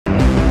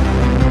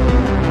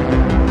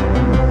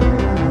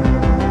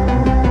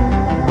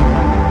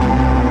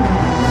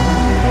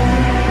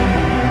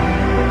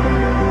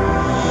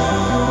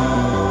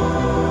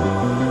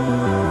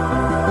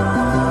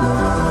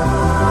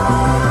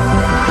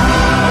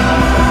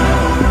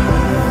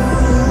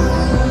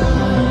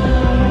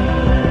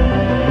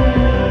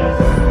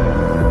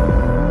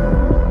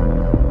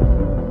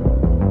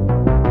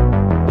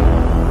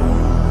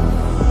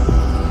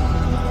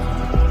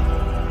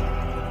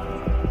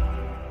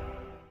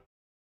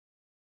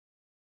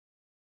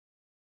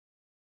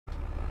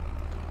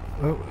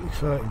Well,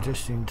 looks like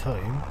just in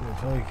time.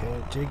 Looks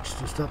like Jake's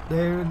just up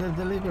there in the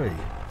delivery.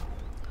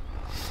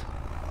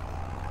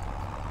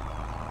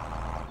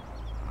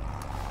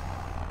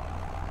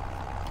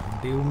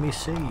 And deal me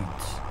seeds.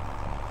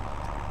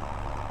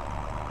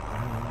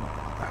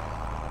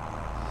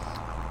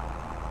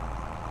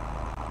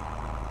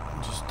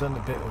 Just done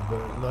a bit of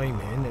liming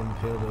in the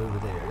field over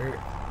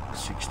there.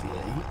 68.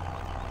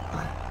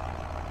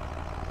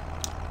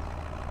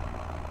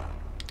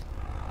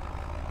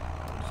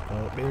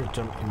 Better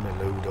jump in the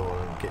load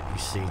on and get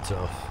these seeds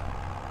off.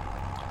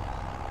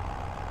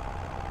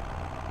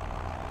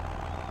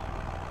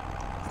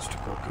 Just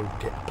got to go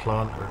get a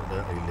planter at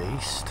the very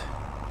least.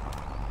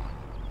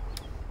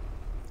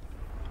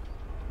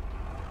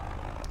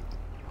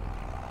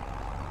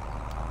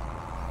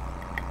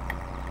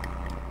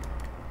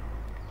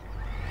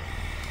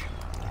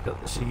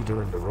 Got the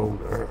seeder and the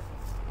roller.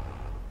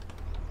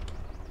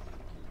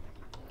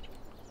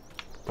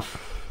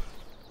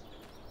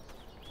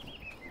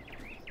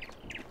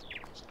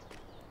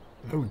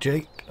 Oh,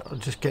 Jake, I'll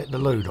just get the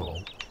load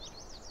on.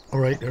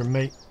 Alright there,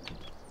 mate.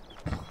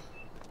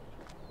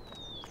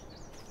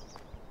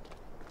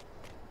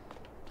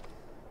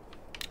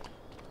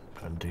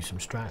 And do some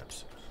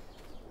straps.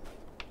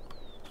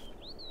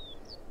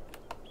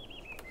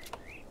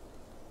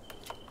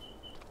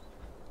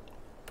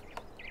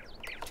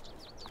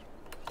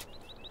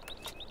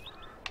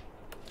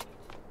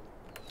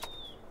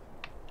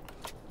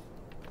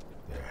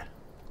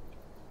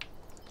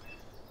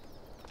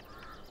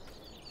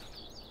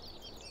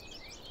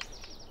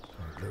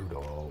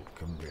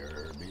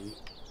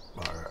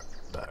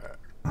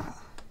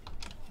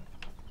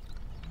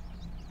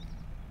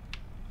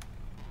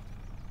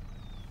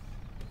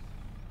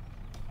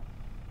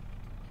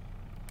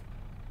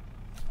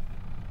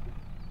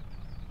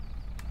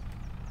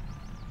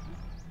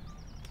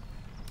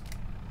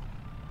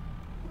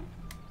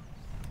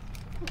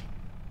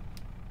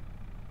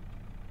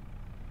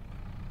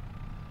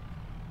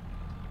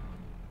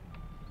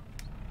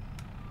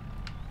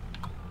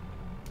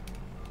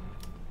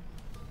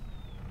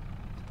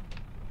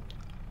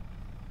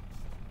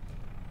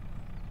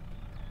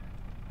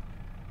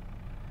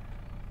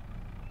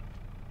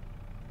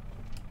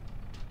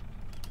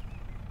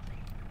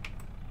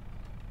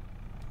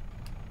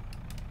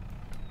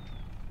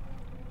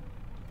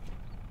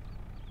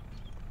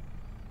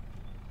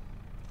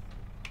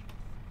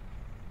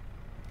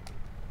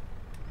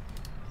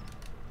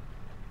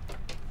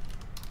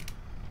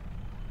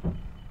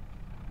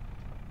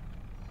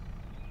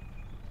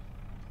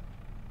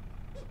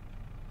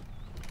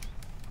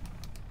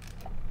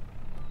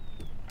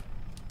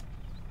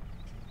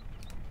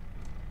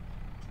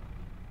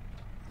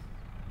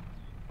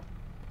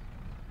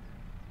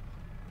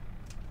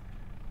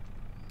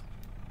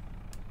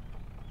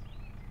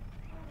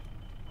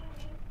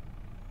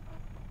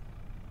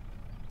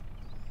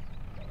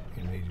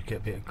 You need to get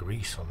a bit of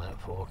grease on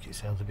that fork, it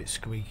sounds a bit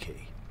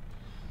squeaky.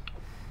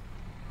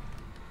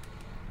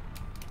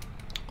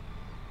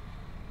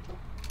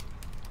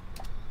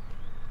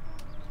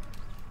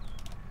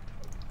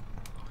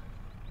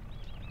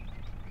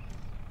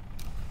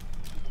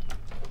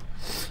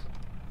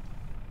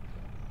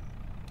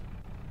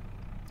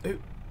 Oh,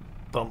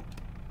 bump.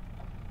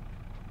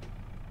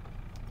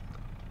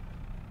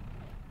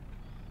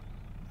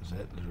 Is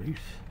that the roof?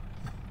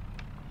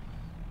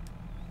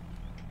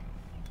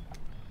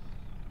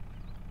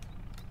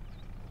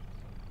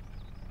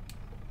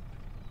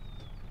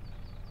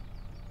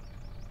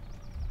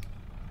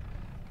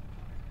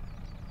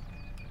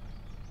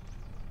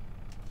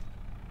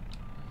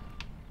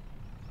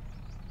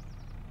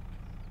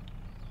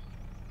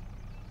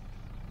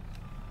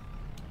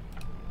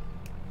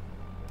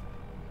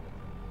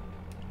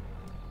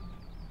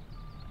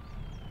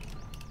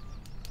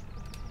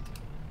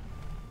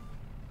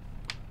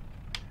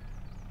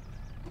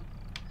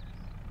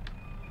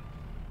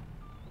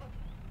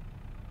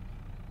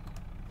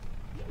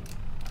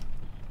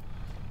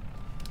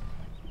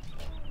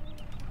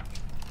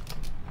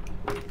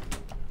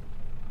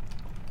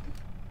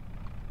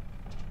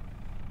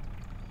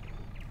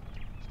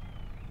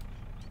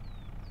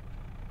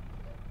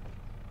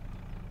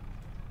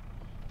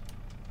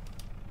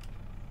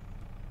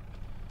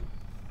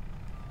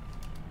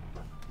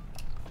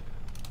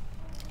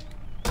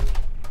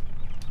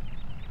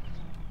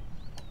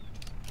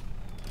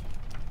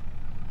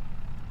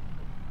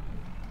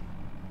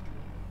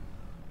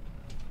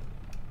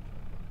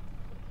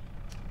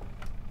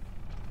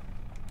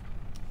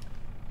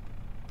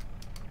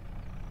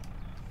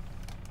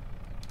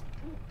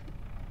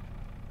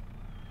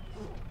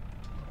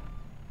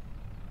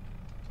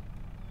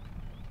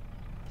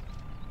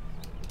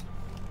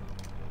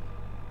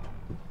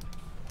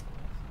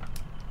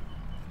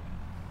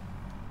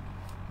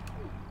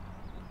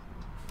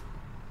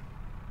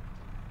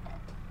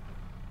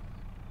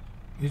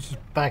 You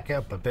just back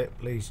up a bit,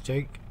 please,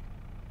 Jake.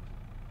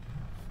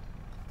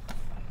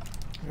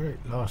 Alright,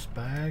 last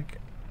bag.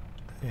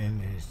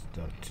 And is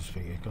I just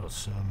think I got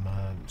some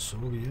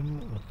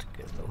sodium.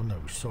 Oh no,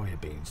 soya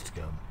beans to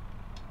come.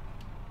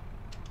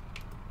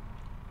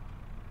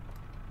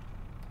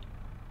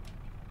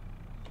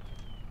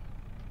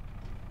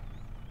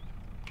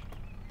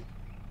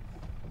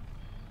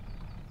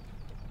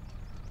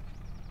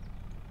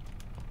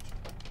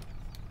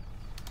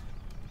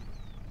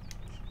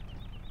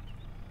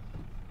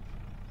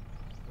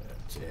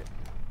 That's it.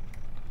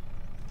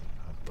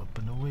 Up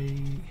and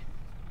away.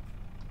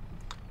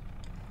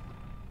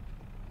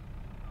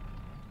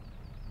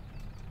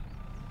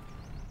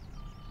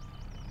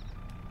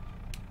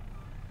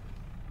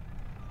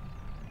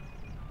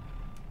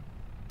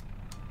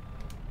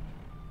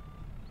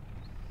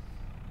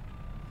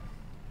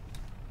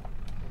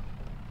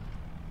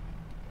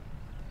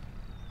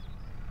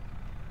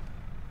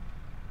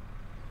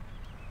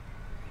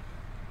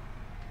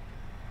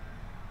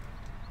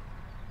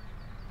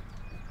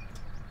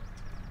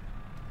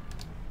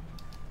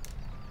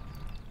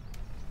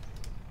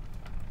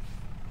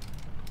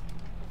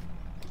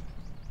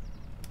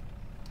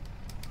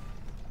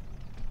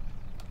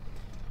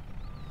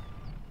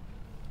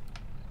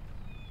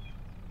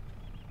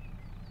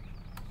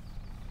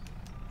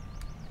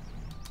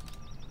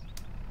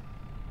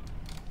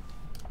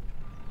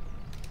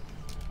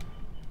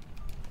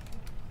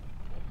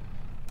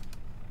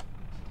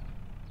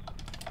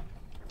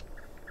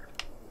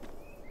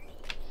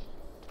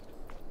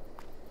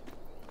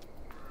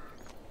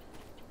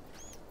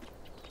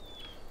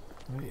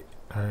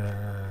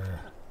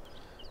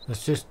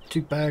 There's just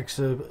 2 bags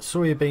of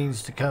soya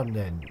beans to come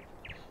then.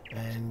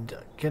 And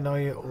can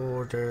I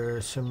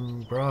order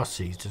some grass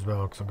seeds as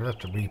well? Because I'm going to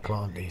have to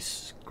replant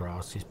this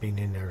grass. It's been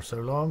in there so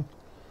long.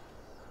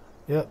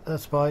 Yep,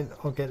 that's fine.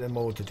 I'll get them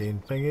ordered in.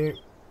 Thank you.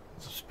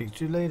 I'll speak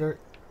to you later.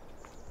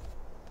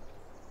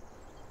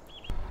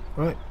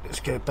 Right,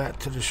 let's go back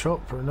to the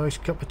shop for a nice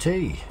cup of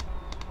tea.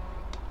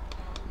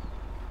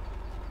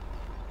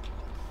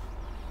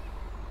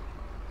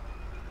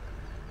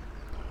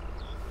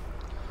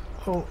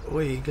 Oh,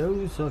 away he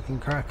goes. I can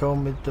crack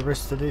on with the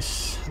rest of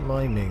this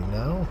liming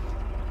now.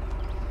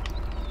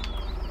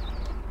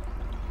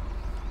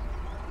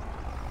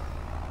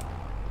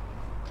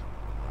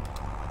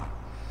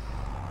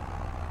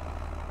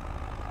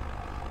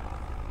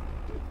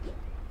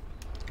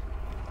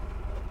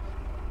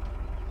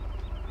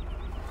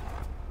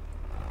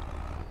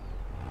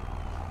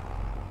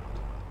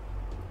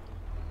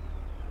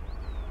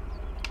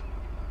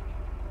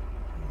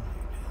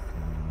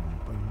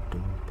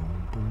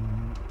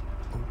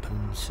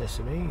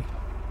 Sesame.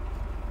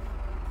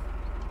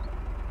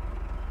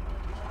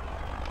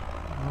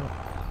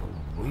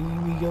 Away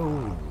we go.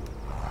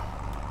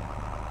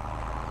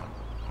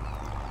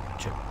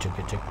 Tick tick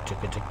tick tick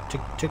tick tick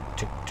tick tick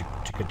tick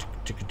tick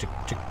tick tick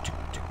tick tick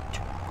tick.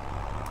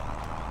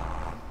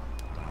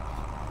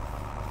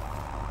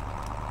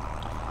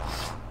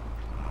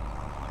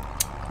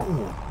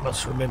 Oh,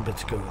 must remember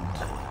to go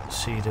and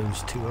see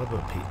those 2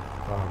 other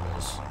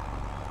farmers.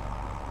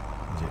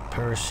 Is it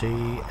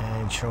Percy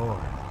and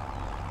Sean?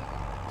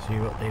 See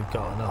what they've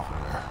got on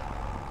offer.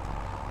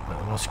 But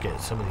I must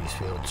get some of these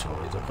fields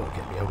sorted. I've got to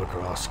get the other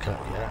grass cut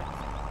yet.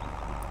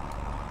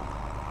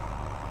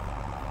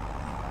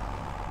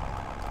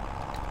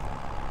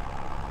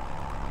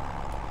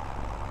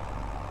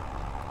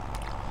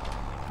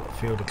 Got a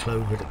field of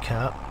clover to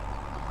cut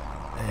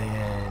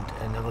and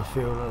another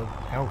field of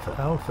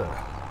alfalfa.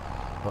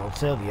 But I'll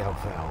sell the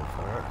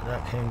alfalfa.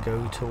 That can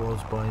go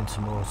towards buying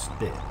some more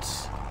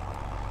spits.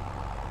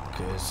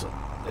 Because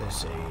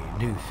there's a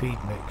new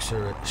feed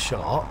mixer at the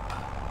shop.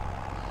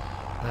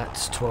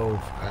 That's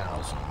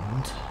 12,000.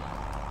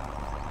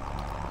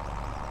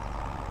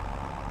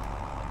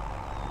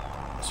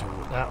 So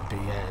that would be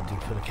handy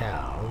for the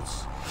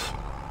cows.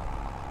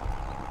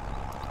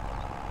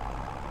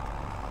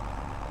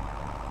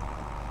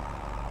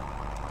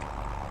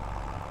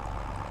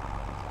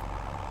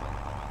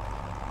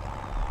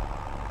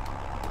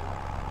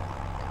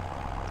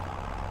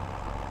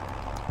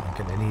 I'm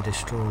going to need a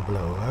straw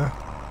blower.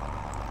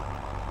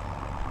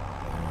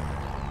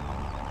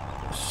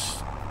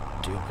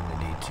 Still going to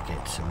need to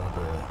get some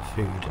other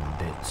food and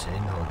bits in.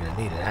 I'm going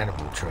to need an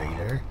animal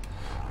trailer.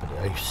 But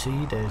I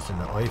see there's an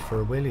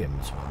Ifer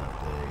Williams one at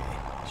the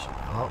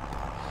shop.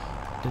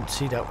 Didn't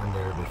see that one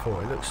there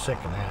before. It looks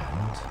second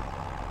hand.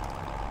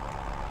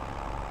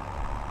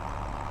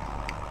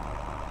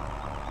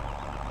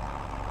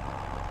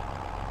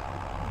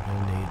 I'm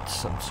going to need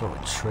some sort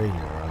of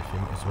trailer, I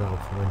think, as well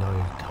for when I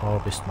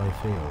harvest my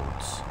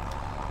fields.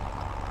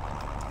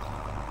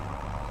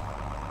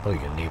 Well,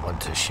 you're going to need one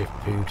to shift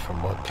food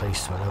from one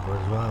place to another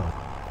as well.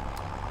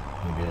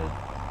 Maybe a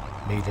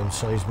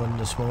medium-sized one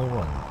and a small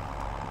one.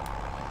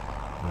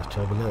 I'll have to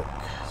have a look,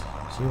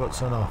 see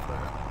what's on offer.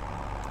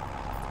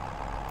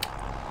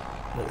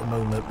 At the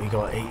moment we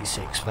got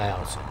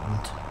 86,000.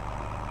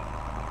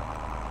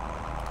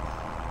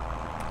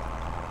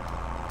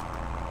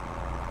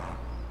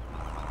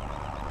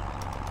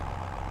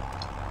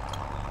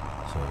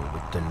 So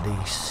with the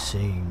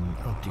leasing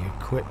of the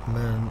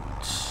equipment,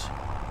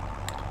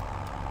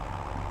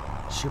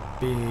 should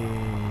be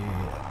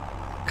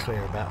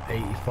clear about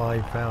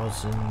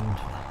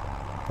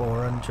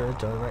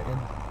 85,400, I reckon.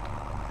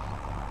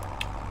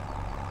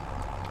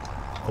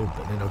 Oh,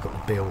 but then I've got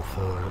the bill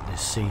for the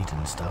seed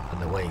and stuff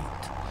and the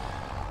weight,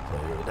 so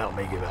that'll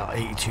make it about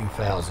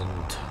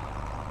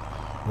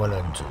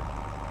 82,100.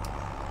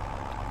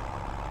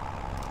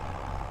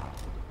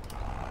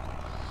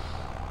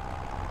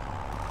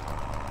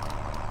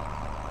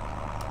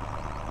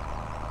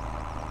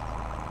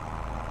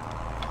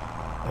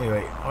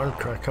 Anyway, I'll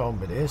crack on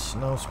with this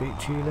and I'll speak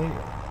to you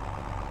later.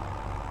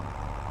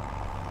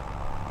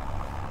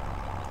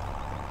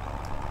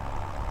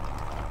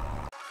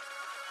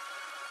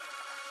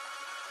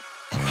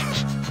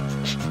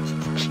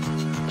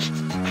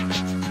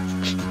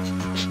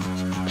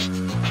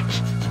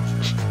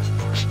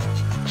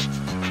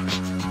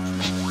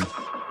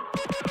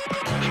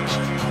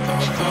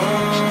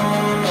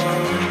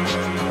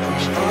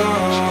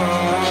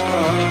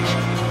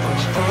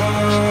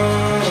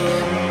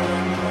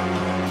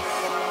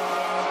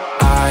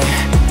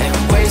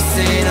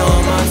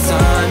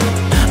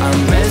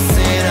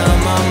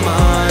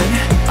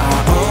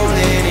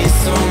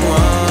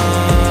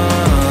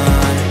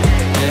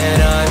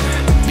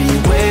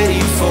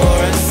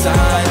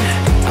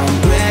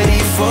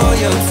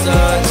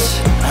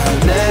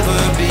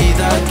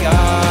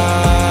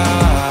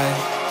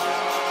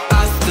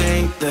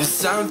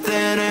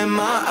 Something in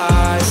my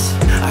eyes,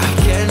 I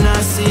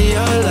cannot see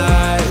your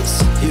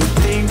lies. You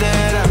think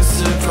that I'm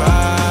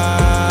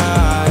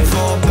surprised?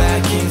 Fall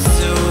back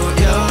into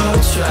your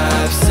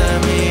trap,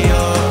 send me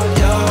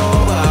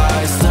your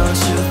eyes. Don't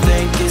you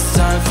think it's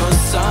time for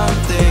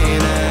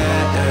something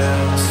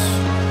else?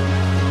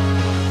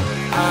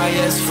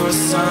 I asked for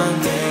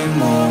something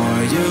more,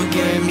 you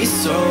gave me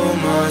so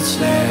much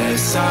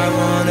less. I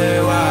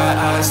wonder why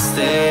I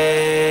stayed.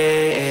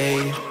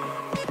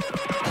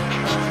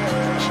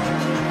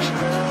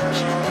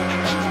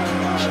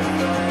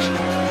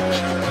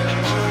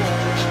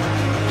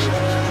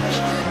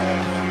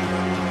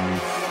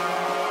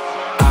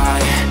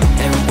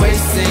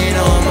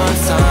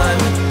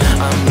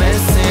 I'm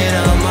messing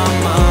up my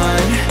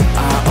mind. I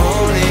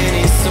only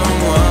need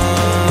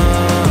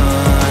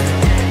someone,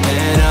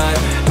 and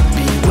I've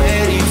been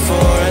waiting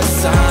for a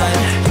sign.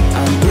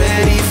 I'm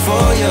ready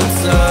for your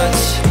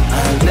touch.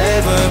 I'll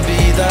never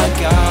be that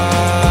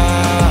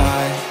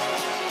guy.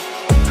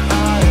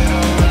 I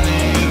don't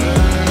even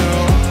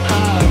know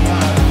how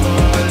I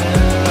fall in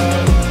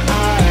love.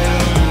 I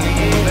don't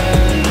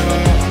even know.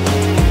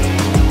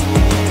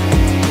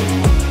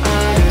 I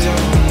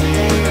don't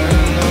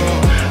even know.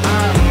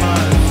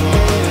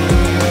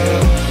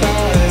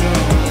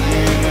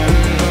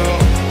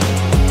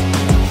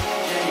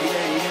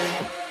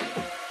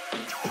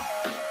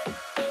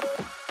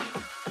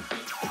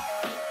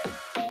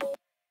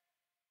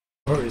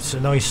 It's a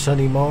nice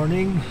sunny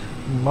morning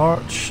in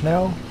March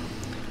now.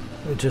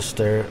 We're just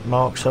there,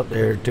 Mark's up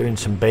there doing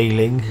some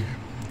baling.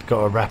 Got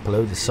a wrap a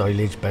load of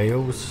silage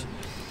bales.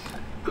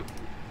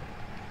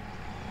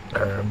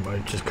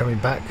 I'm just coming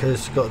back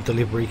because got a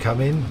delivery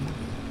coming,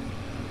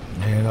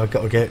 and I've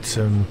got to get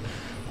some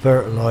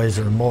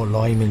fertiliser and more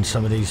lime in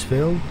some of these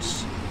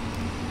fields.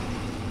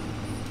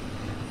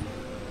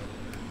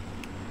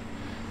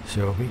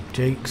 So I think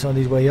Jake's on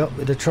his way up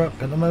with the truck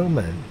at the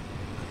moment.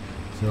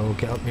 So I'll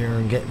get up here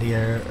and get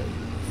the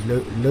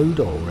load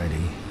all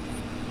ready.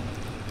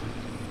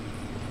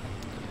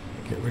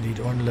 Get ready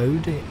to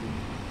unload it.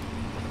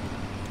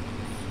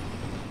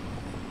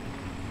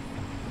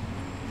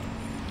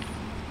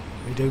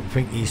 I don't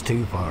think he's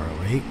too far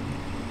away.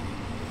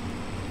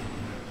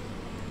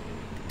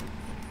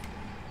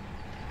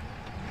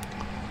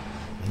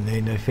 And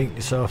then I think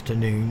this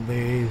afternoon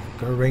we've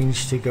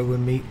arranged to go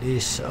and meet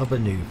this other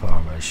new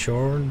farmer,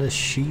 Sean the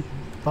sheep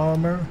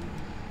farmer,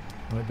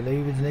 I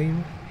believe his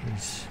name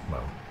is.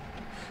 Well,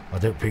 I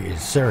don't think his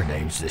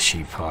surname's the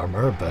sheep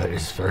farmer, but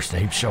his first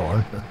name's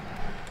Sean.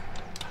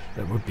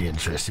 That would be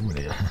interesting,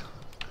 wouldn't it?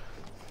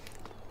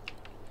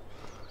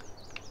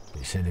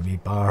 Be sending me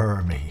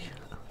barmy.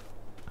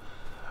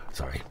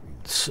 Sorry,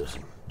 it's a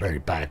very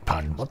bad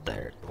pun.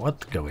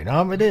 What's going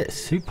on with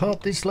this? Who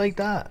popped this like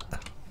that?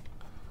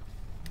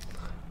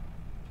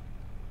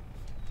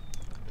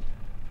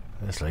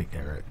 That's like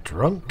they're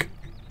drunk.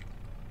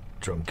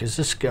 Drunk as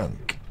a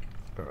skunk.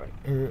 Alright,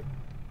 there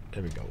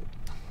we go.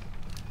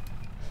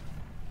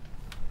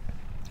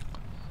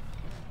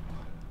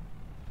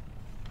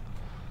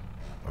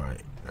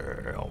 Alright,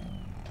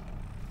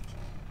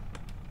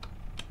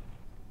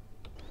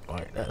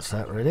 right, that's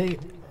that ready.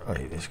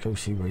 Right, let's go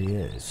see where he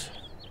is.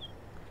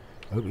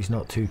 Hope he's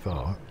not too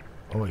far.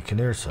 Oh, I can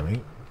hear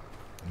something.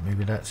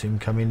 Maybe that's him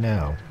coming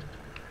now.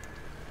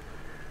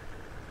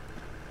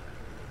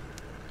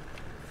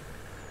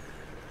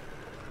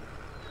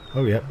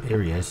 Oh yep,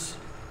 here he is.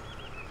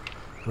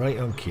 Right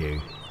on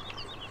cue.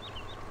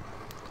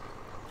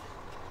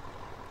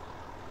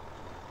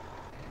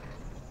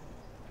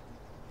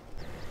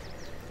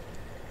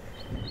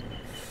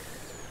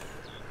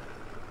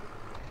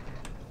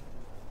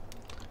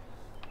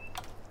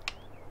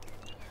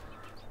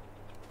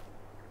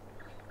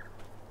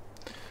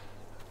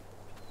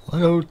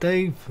 Hello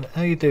Dave,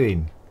 how you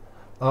doing?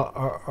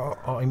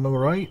 I'm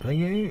alright, are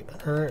you?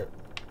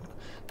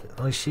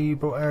 I see you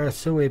brought our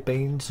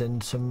soybeans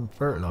and some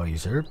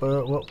fertilizer,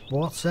 but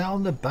what's that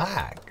on the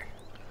back?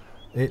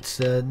 It's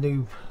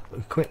new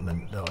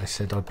equipment that I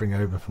said I'd bring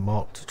over for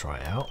Mark to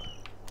try out.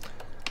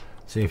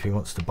 See if he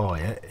wants to buy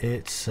it.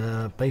 It's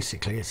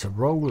basically it's a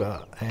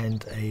roller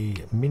and a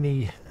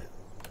mini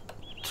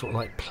sort of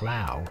like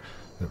plough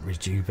that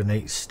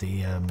rejuvenates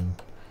the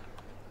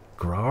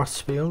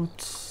grass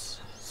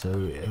fields, so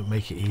it'll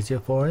make it easier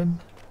for him.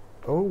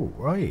 Oh,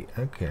 right,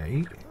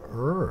 okay.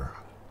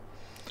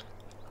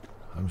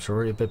 I'm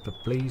sure you'll be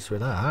pleased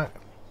with that.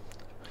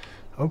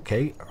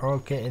 Okay, I'll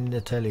get in the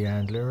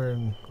telehandler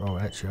and... Oh,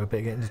 actually, I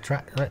better get in the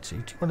tractor.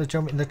 Actually, do you want to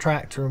jump in the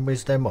tractor and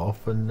whiz them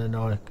off, and then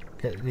I'll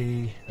get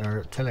the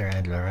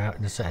telehandler out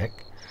in a sec?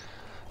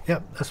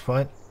 Yep, that's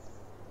fine.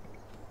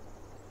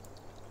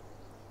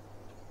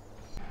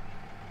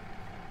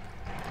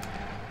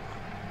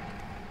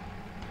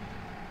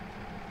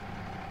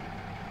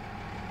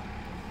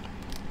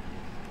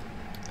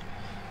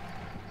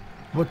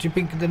 What do you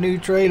think of the new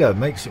trailer?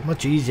 Makes it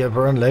much easier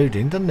for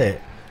unloading, doesn't it?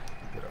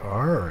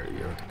 You're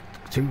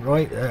too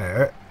right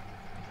there.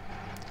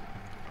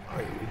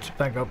 Right, just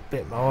back up a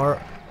bit more.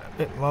 A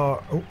bit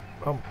more.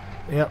 Oh,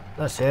 yep,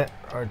 that's it.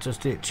 Or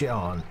just itch it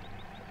on.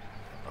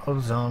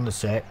 Hold on a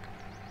sec.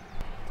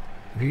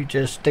 If you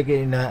just stick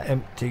it in that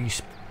empty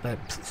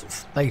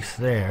space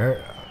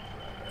there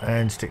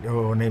and stick the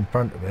one in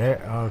front of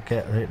it, I'll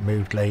get it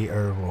moved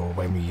later or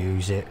when we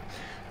use it.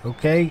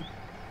 Okay?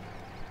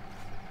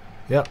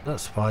 Yep,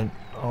 that's fine.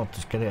 I'll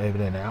just get it over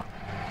there now.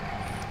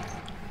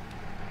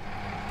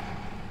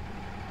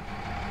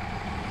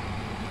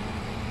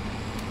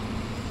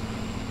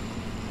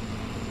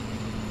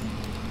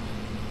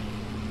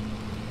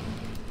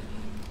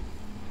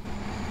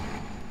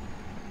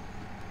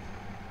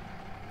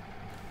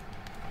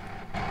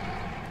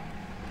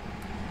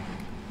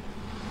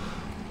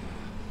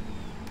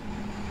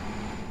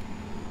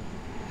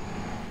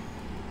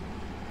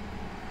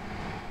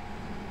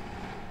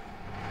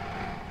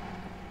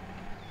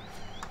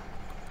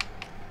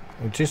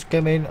 Just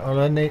come in, I'll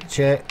unhitch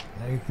it.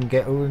 Now you can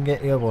get over and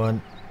get the other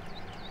one.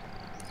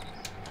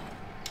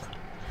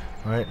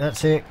 Right,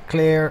 that's it,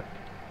 clear.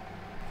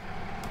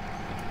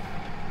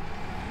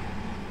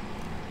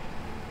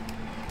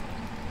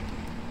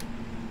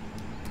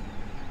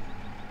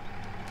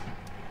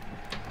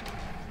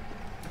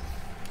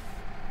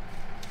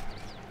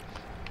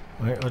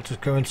 Right, I'll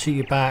just go and see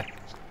you back.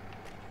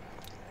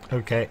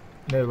 Okay,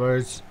 no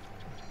worries.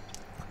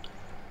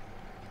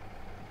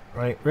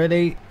 Right,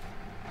 ready?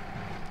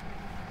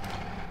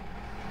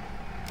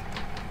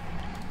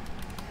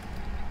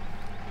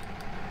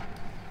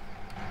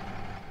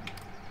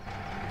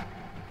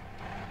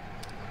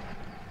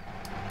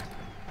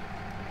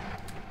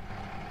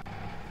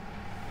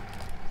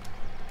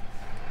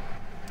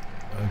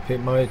 I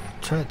think my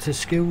tractor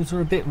skills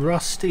are a bit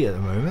rusty at the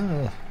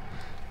moment.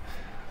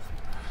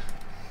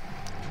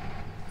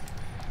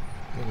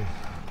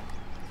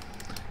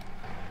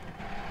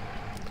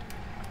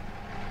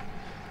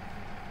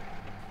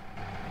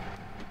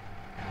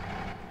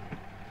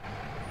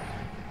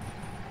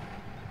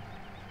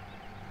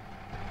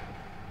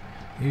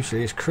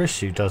 Usually it's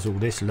Chris who does all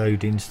this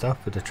loading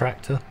stuff with the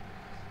tractor.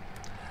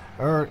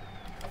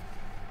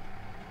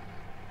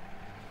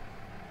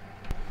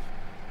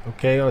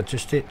 Okay, I'll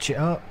just itch it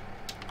up.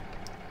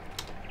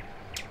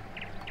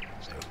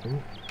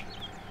 Ooh.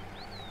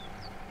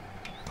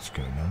 What's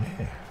going on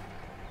here?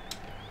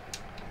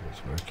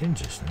 It's working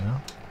just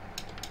now.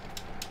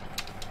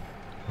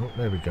 Oh,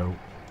 there we go.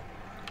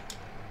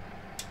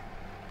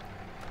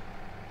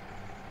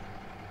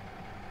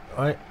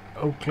 Right,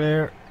 all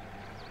clear.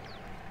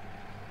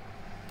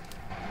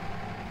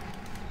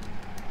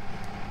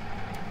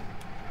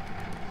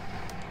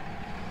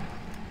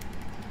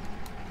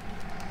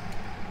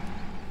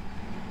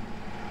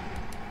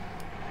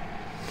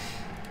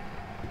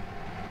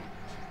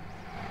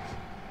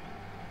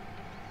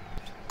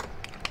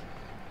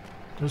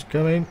 Just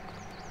coming.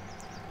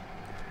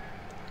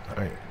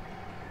 Alright,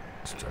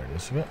 let's try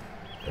this a bit.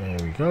 There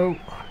we go.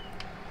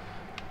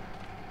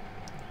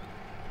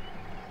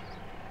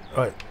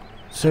 Right,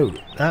 so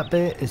that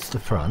bit is the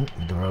front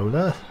with the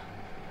roller,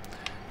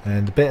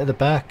 and the bit at the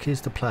back is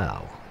the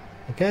plough.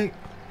 Okay?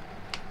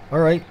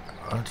 Alright,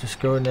 I'll just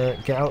go and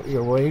get out of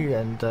your way,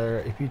 and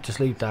if you just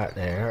leave that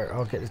there,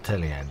 I'll get the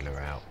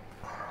telehandler out.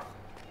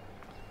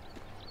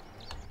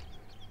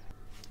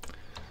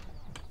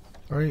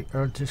 Right,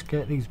 I'll just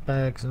get these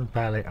bags and the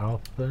pallet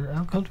off.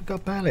 How come we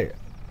got pallet?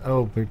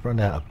 Oh, we've run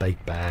out of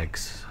baked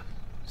bags.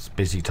 It's a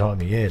busy time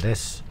of year,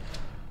 this.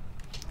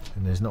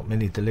 And there's not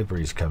many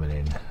deliveries coming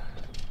in.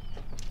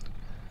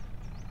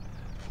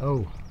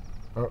 Oh,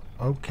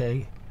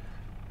 okay.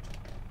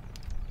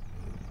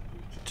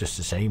 Just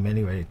the same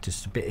anyway,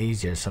 just a bit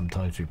easier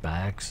sometimes with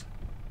bags.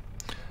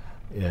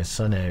 Yeah,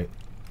 sun out.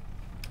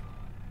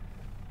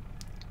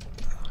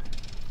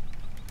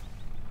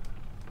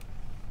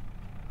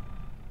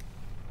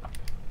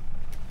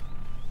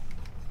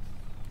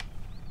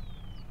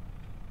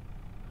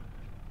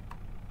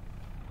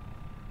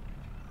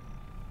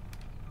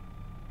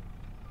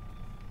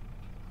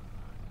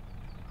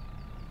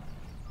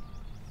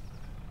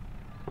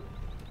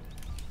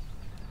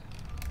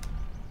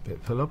 Bit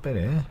full up in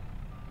here.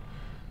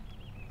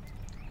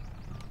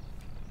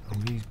 All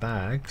these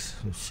bags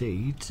of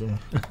seeds.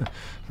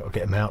 Gotta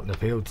get them out in the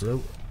fields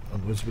though,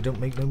 otherwise we don't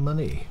make no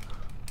money.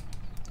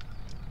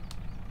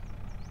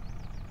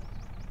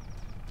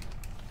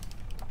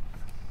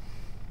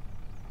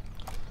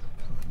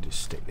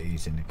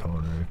 trees in the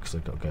corner because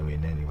I've got to go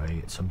in anyway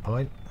at some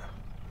point.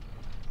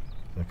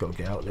 I've got to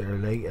get out there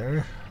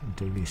later and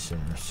do this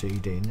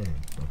seeding, and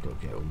I've got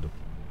to get all the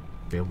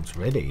fields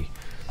ready.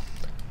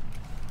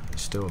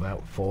 There's still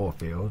about 4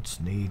 fields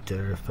need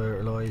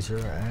fertiliser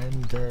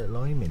and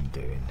liming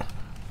doing.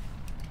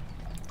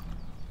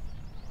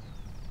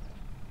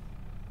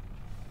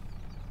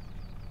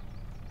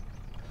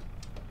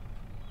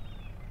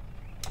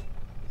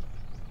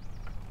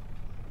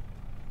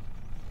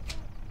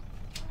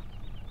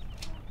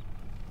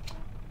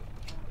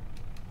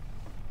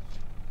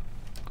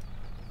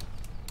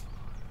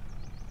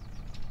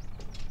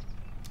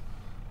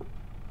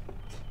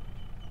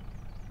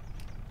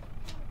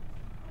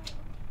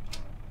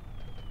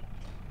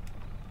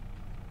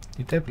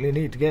 You definitely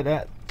need to get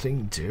that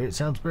thing to it. It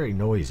sounds very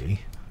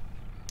noisy.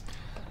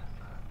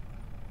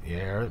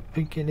 Yeah, I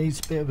think it needs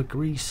a bit of a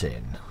grease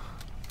in.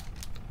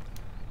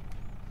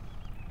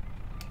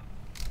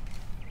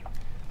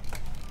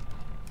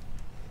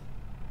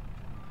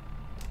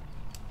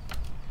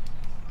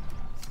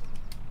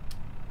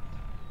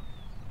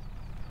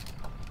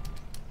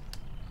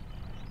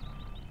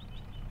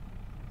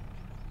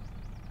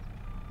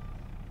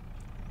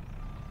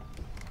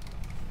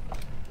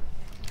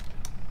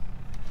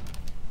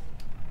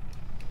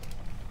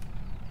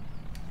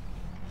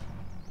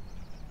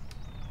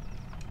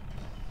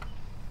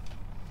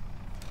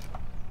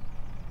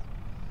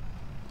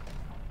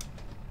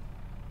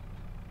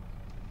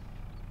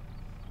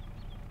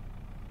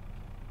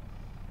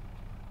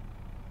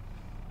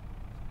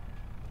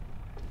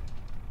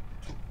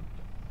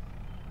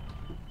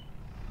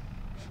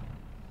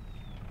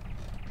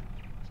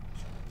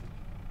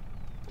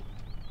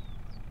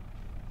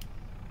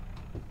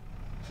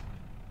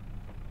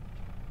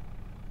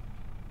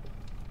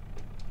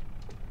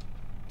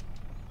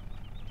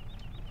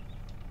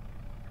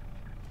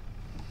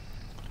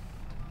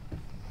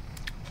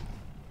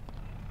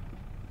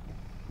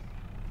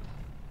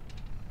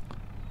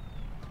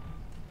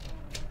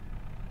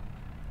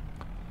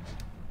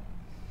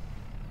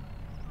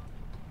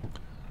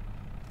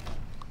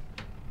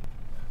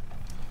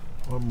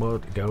 One more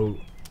to go.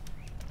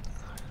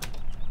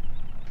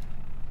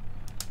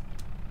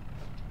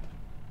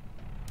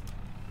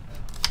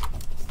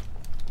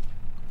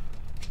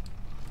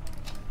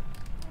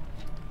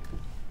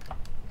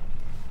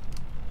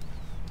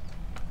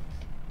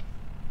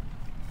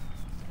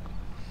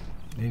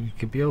 Maybe it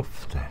could be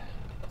off there.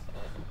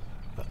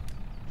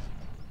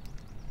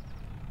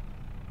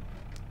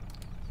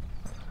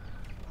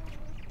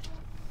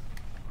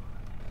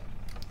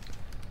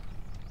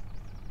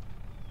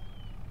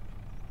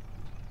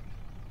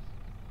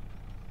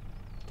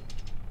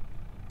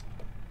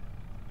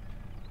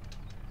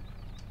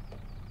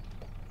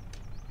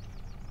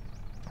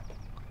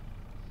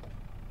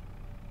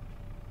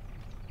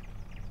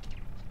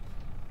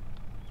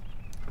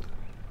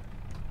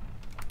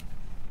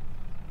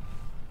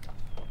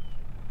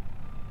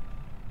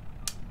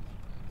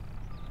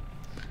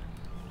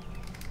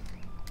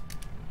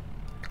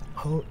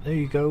 Oh, there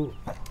you go,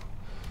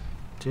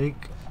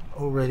 Jake,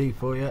 all ready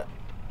for you.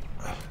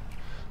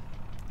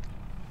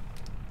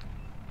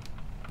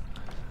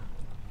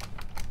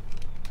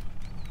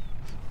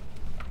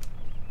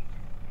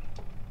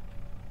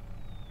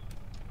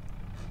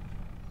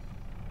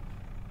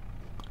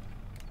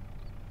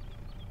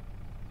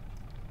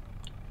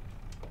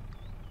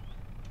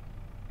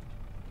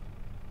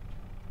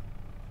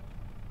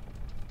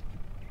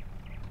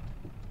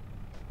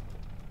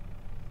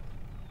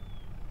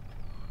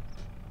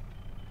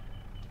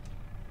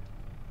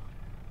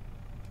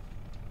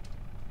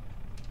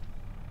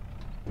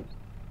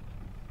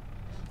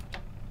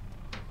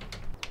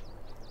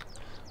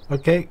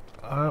 Okay,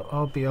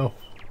 I'll be off.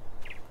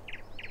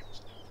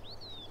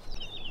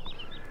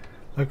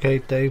 Okay,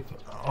 Dave,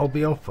 I'll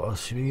be off. I'll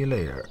see you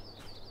later.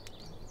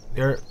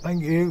 Yeah,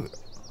 thank you.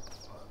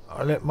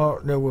 I'll let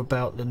Mark know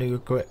about the new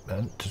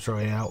equipment to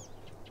try out.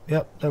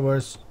 Yep, no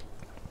worries.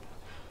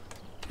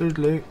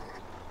 Toodaloo.